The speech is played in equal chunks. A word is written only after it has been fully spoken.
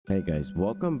Hey guys,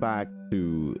 welcome back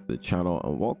to the channel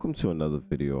and welcome to another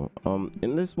video.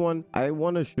 In this one I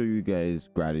want to show you guys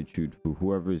gratitude for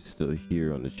whoever is still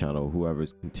here on the channel, whoever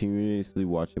is continuously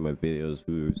watching my videos,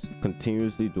 who's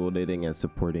continuously donating and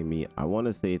supporting me. I want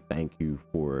to say thank you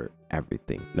for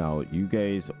everything. Now you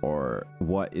guys are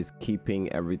what is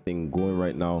keeping everything going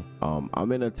right now.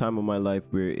 I'm in a time of my life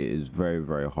where it is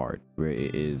very hard,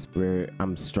 where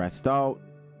I'm stressed out.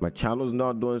 My channel's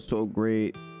not doing so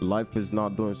great, life is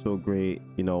not doing so great,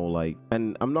 you know, like,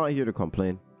 and I'm not here to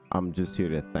complain. I'm just here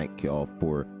to thank y'all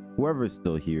for whoever's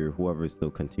still here, whoever's still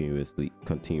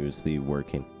continuously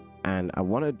working. And I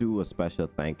want to do a special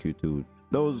thank you to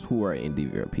those who are in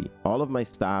DVRP, all of my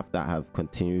staff that have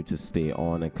continued to stay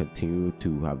on and continue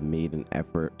to have made an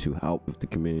effort to help with the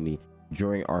community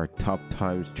during our tough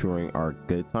times, during our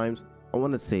good times. I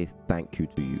want to say thank you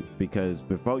to you, because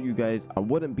without you guys I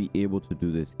wouldn't be able to do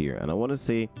this here. And I want to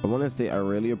say I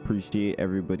really appreciate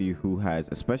everybody who has,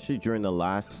 especially during the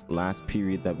last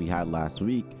period that we had last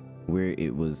week where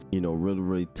it was, you know,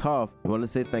 really tough. I want to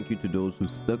say thank you to those who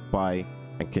stuck by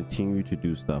and continue to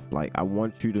do stuff. Like, I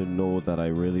want you to know that I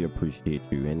really appreciate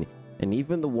you, and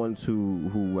even the ones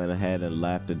who went ahead and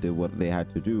left and did what they had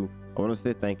to do. I want to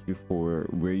say thank you for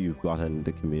where you've gotten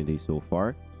the community so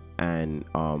far. And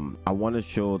I want to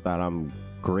show that I'm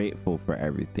grateful for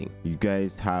everything. You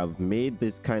guys have made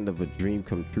this kind of a dream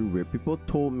come true, where people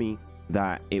told me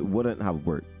that it wouldn't have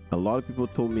worked. A lot of people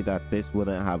told me that this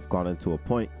wouldn't have gotten to a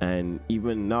point, and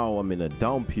even now I'm in a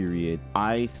down period.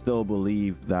 I still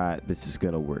believe that this is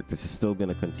gonna work. This is still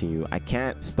gonna continue. I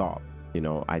can't stop, you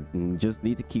know. I just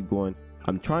need to keep going.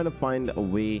 I'm trying to find a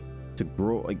way to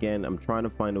grow again. I'm trying to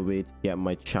find a way to get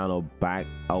my channel back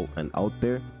up and out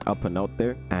there,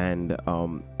 and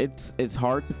it's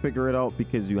hard to figure it out,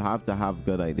 because you have to have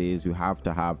good ideas, you have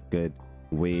to have good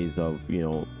ways of, you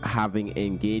know, having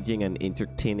engaging and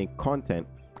entertaining content.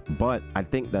 But I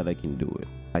think that I can do it.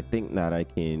 I think that I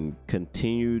can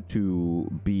continue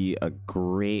to be a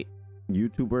great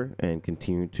YouTuber and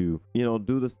continue to, you know,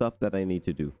 do the stuff that I need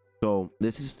to do. So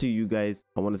this is to you guys.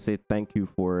 I want to say thank you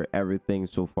for everything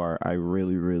so far. I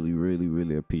really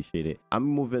appreciate it. I'm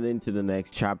moving into the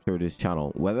next chapter of this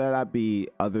channel, whether that be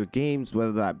other games,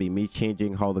 whether that be me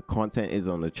changing how the content is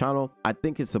on the channel. I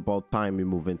think it's about time we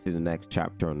move into the next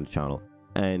chapter on the channel.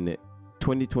 And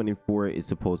 2024 is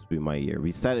supposed to be my year.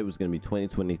 We said it was going to be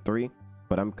 2023,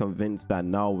 but I'm convinced that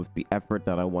now, with the effort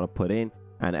that I want to put in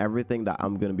and everything that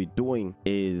I'm going to be doing,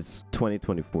 is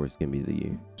 2024 is going to be the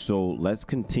year. So let's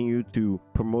continue to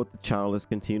promote the channel. Let's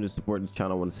continue to support the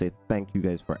channel. I want to say thank you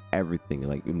guys for everything.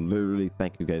 Like, literally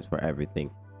thank you guys for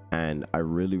everything. And I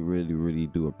really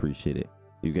do appreciate it.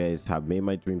 You guys have made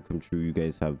my dream come true. You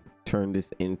guys have turned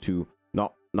this into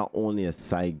not only a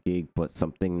side gig, but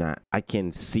something that I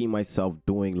can see myself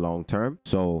doing long term.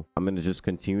 So I'm going to just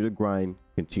continue to grind,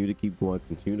 continue to keep going,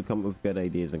 continue to come up with good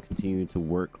ideas, and continue to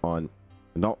work on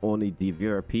not only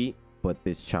DVRP but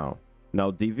this channel.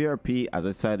 Now DVRP, as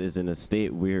I said, is in a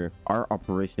state where our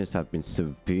operations have been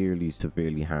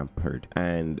severely hampered,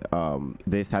 and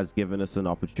this has given us an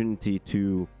opportunity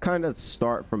to kind of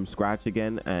start from scratch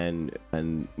again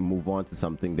and move on to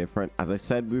something different. As I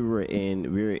said, we were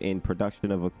in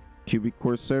production of a cubic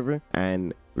core server,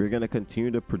 and we're going to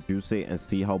continue to produce it and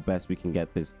see how best we can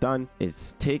get this done.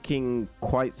 It's taking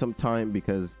quite some time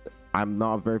because I'm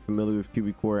not very familiar with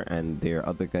cubic core, and there are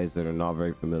other guys that are not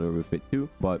very familiar with it too.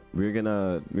 But we're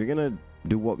gonna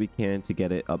do what we can to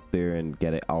get it up there and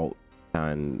get it out,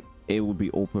 and it will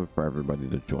be open for everybody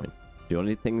to join. The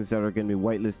only things that are gonna be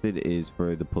whitelisted is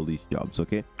for the police jobs,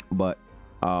 okay? But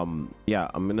yeah,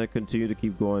 I'm gonna continue to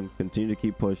keep going, continue to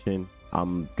keep pushing.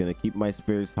 I'm gonna keep my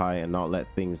spirits high and not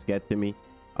let things get to me.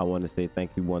 I want to say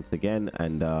thank you once again,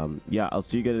 and yeah, I'll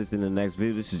see you guys in the next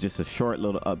video. This is just a short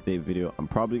little update video. I'm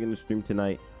probably going to stream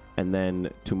tonight, and then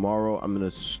tomorrow I'm going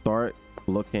to start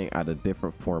looking at a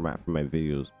different format for my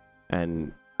videos,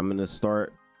 and I'm going to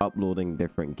start uploading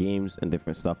different games and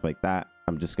different stuff like that.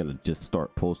 I'm just going to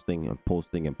start posting and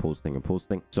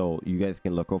posting, so you guys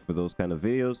can look out for those kind of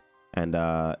videos. And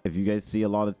if you guys see a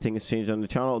lot of things change on the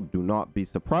channel, do not be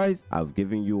surprised. I've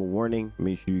given you a warning.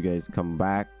 Make sure you guys come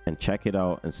back and check it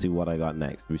out and see what I got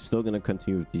next. We're still going to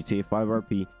continue with GTA 5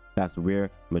 RP. That's where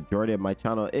majority of my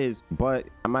channel is, but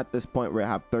I'm at this point where I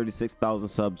have 36,000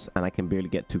 subs and I can barely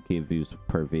get 2K views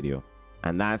per video,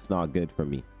 and that's not good for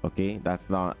me. Okay, that's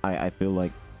not, I feel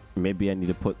like maybe I need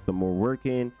to put some more work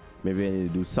in, maybe I need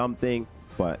to do something.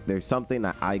 But there's something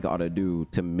that I gotta do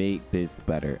to make this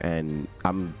better, and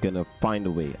I'm gonna find a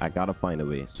way. I gotta find a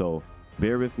way. So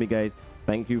bear with me, guys.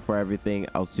 Thank you for everything.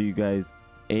 I'll see you guys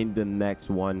in the next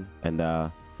one, and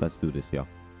let's do this, y'all.